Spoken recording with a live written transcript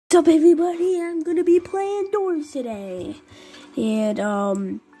What's up, everybody? I'm gonna be playing doors today, and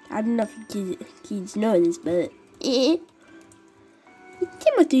I don't know if kids know this, but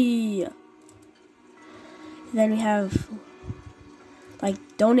Timothy. Then we have like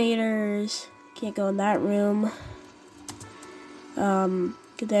donators. Can't go in that room.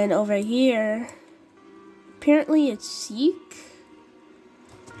 Then over here, apparently it's Seek.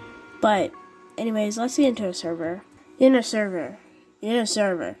 But anyways, let's get into a server. In our server.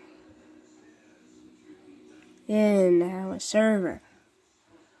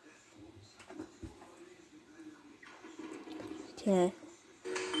 Okay.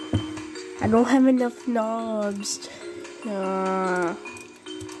 I don't have enough knobs. But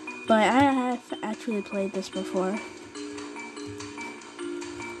I have actually played this before.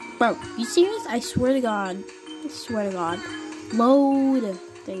 Bro, you serious? I swear to God. Load.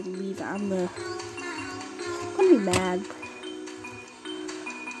 They leave. I'm gonna be mad.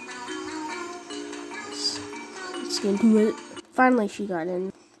 Let's get into it. Finally, she got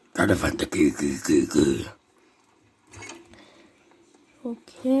in.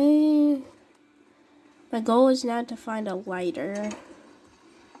 Okay. My goal is now to find a lighter.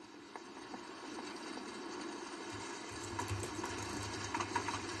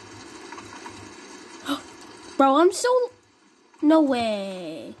 Bro, I'm so... No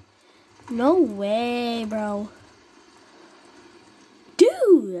way, bro.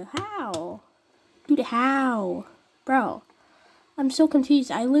 Dude, how? Bro, I'm so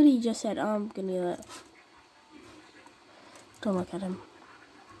confused. I literally just said, I'm gonna... Don't look at him.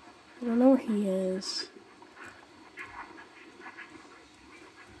 I don't know where he is.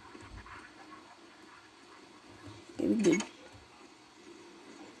 Okay, we're good.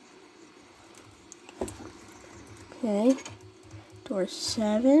 Okay. Door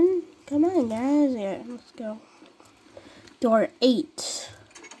 7. Come on, guys. Yeah, let's go. Door 8.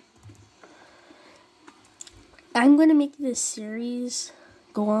 I'm gonna make this series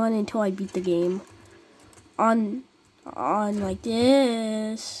go on until I beat the game. On like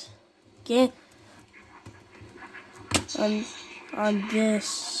this. Okay. On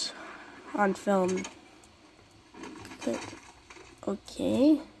film.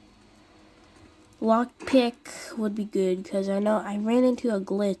 Okay. Lockpick would be good because I know I ran into a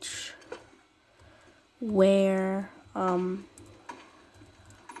glitch where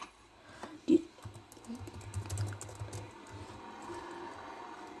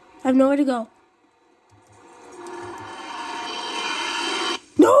I have nowhere to go.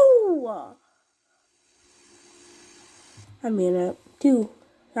 No! I mean it. Dude,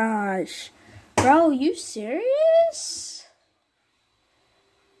 gosh. Bro, you serious?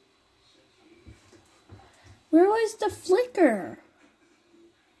 Where was the flicker?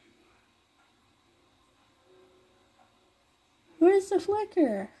 Where's the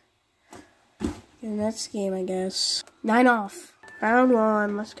flicker? In next game, I guess. 9 off. Round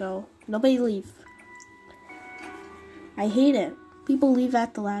 1, let's go. Nobody leave. I hate it. People leave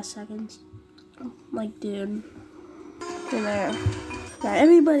at the last seconds. Like, dude. In there. Now,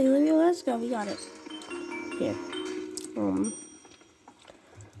 everybody leave. Let's go. We got it. Here.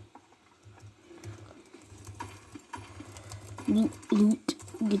 Loot.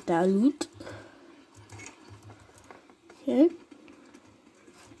 Get that loot. Okay.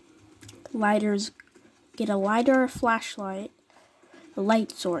 Lighters. Get a lighter or a flashlight. A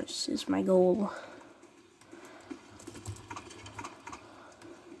light source is my goal.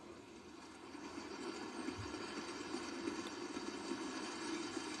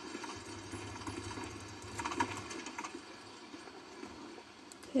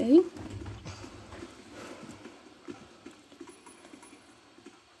 Okay.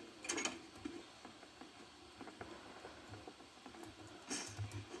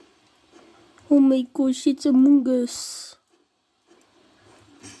 Oh my gosh, it's Among Us.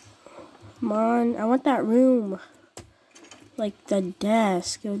 Come on, I want that room. Like the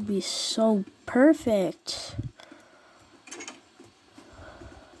desk, it would be so perfect.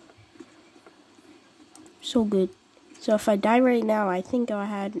 So good. So if I die right now, I think I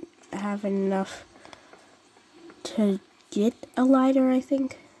have enough to get a lighter, I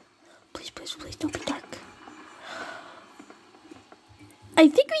think. Please, don't be dark. I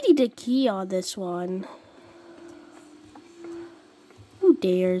think we need a key on this one. Who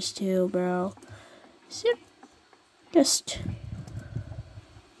dares to, bro? Just...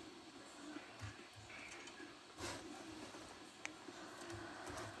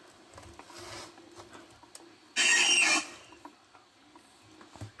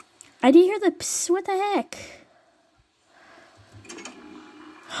 I didn't hear the psst. What the heck?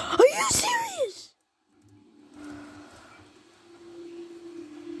 Are you serious?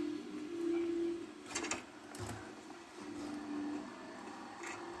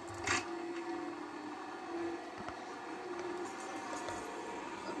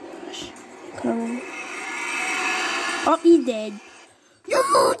 He's dead.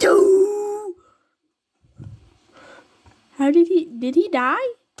 You too. How did he die?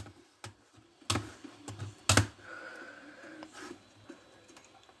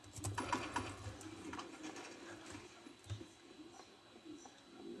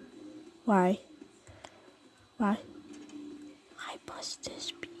 Why? Why must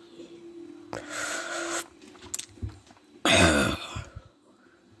this be?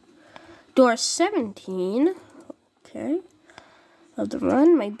 Door 17. Okay. Of the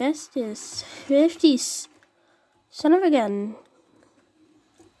run. My best is 50. Son of a gun.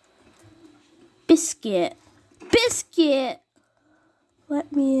 Biscuit. Biscuit!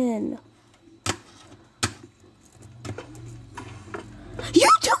 Let me in. You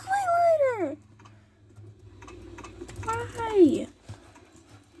took my lighter!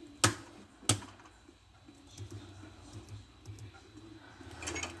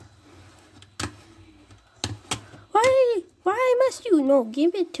 Why? Why must you? No,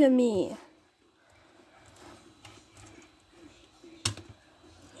 give it to me.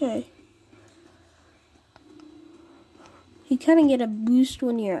 Okay. You kind of get a boost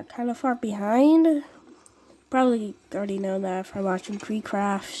when you're kind of far behind. Probably already know that from watching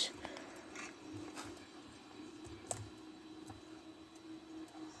pre-crafts.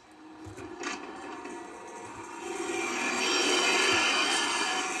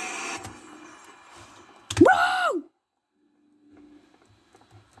 Whoa!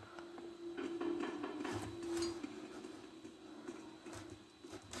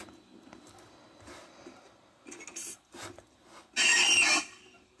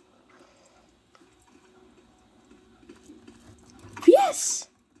 Yes!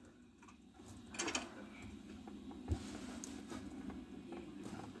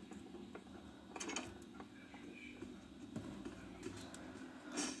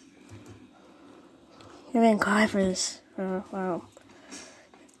 I've been crying for this for a while.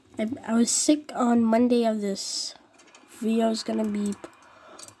 I was sick on Monday of this video is gonna be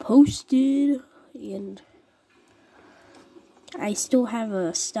posted, and I still have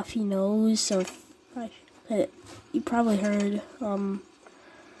a stuffy nose, so you probably heard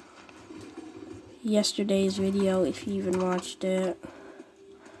yesterday's video if you even watched it,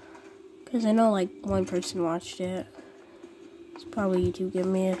 because I know like one person watched it. It's probably YouTube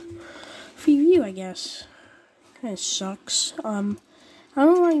giving me a free view, I guess. Kind of sucks. I don't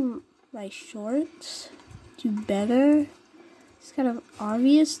know why my shorts do better. It's kind of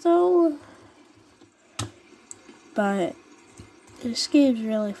obvious though, but this game's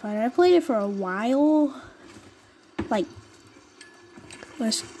really fun. I played it for a while. Like,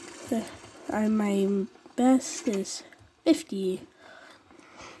 my best is 50,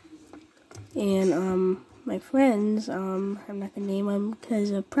 and my friends, I'm not gonna name them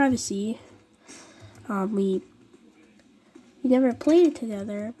because of privacy. We never played it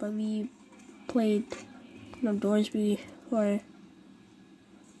together, but we played Doors before.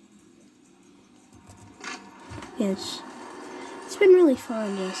 Yes, it's been really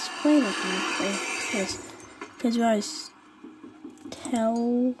fun just playing with them. Because you always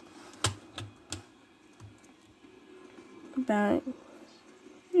tell about.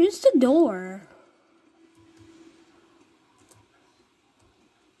 Here's the door.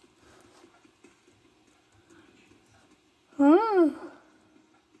 Huh?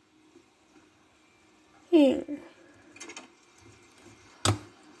 Here.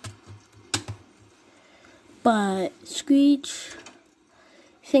 But Screech,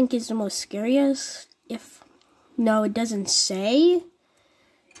 I think, is the most scariest. No, it doesn't say.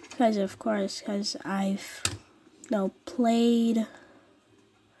 Because, of course, because I've played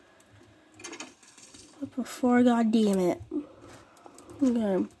before. God damn it.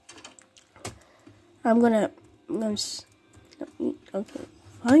 I'm gonna. Okay,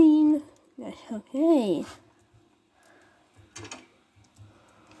 fine. Okay.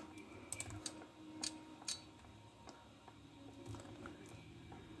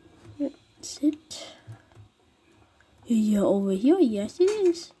 Sit. Yeah, over here. Yes, it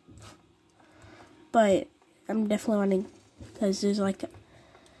is. But I'm definitely wanting, because there's like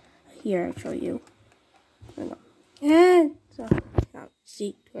here. I'll show you. And so,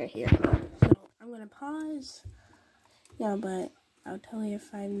 see right here. So I'm gonna pause. Yeah, but I'll tell you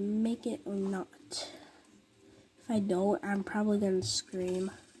if I make it or not. If I don't, I'm probably gonna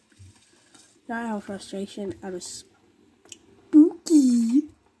scream. Not out of frustration, out of spooky.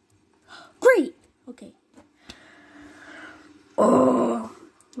 Great! Okay. Oh!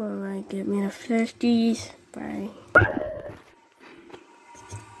 Alright, get me the 50s. Bye.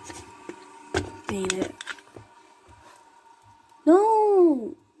 Made it.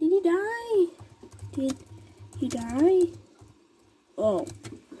 No! Did he die? Did he die? Oh,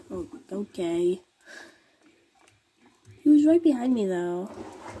 okay. He was right behind me though.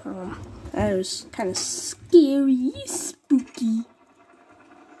 That was kind of scary, spooky.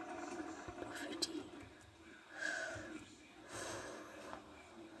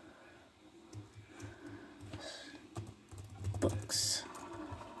 Books.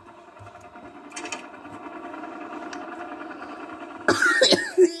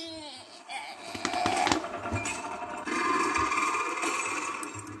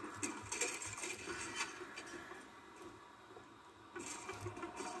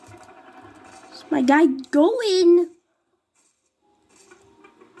 My guy going.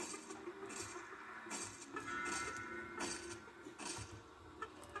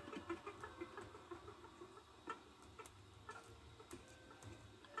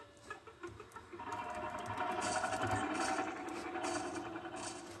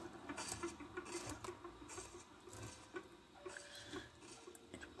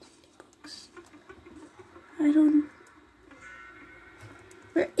 I don't.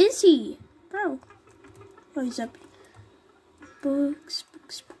 Where is he, bro? Oh, he's up. Books,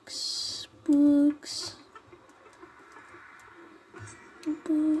 books, books, books,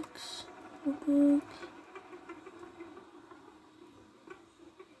 books, books.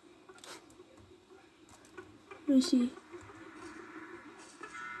 Where is he?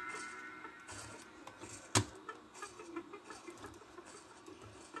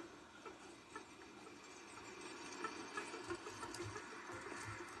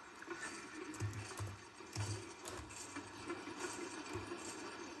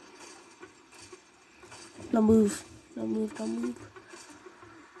 Don't move. Don't move. Don't move.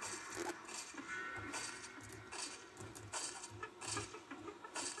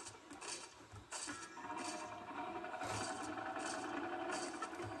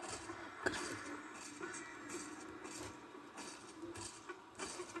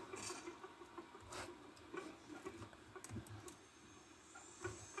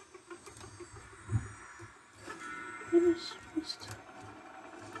 What is supposed to...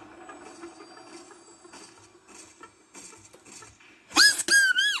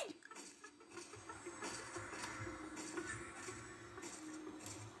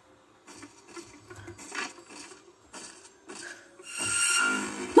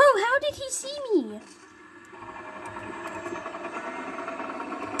 How did he see me?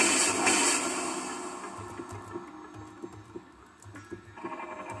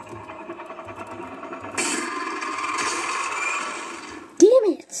 Damn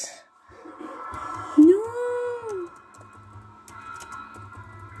it! No!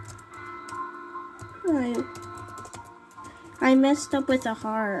 I messed up with the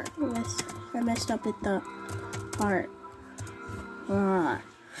heart. I messed up with the heart. Ah.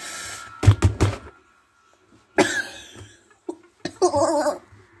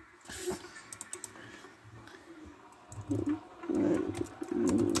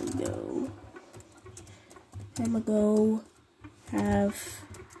 I'ma go have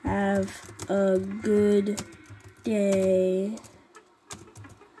a good day.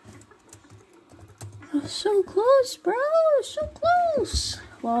 Oh, so close, bro, so close.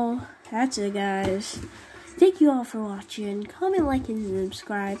 Well, that's it, guys. Thank you all for watching. Comment, like, and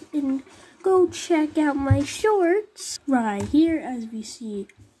subscribe, and go check out my shorts right here. As we see,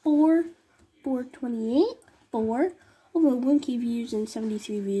 428, over 1K views and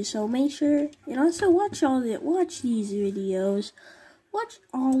 73 views. So make sure and also watch these videos. Watch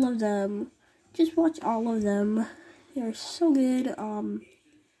all of them. Just watch all of them. They're so good.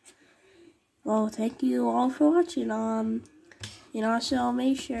 Well, thank you all for watching. And also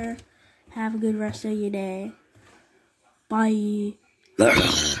make sure have a good rest of your day. Bye.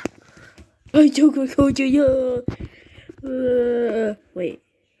 I took a coach. Wait.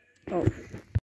 Oh.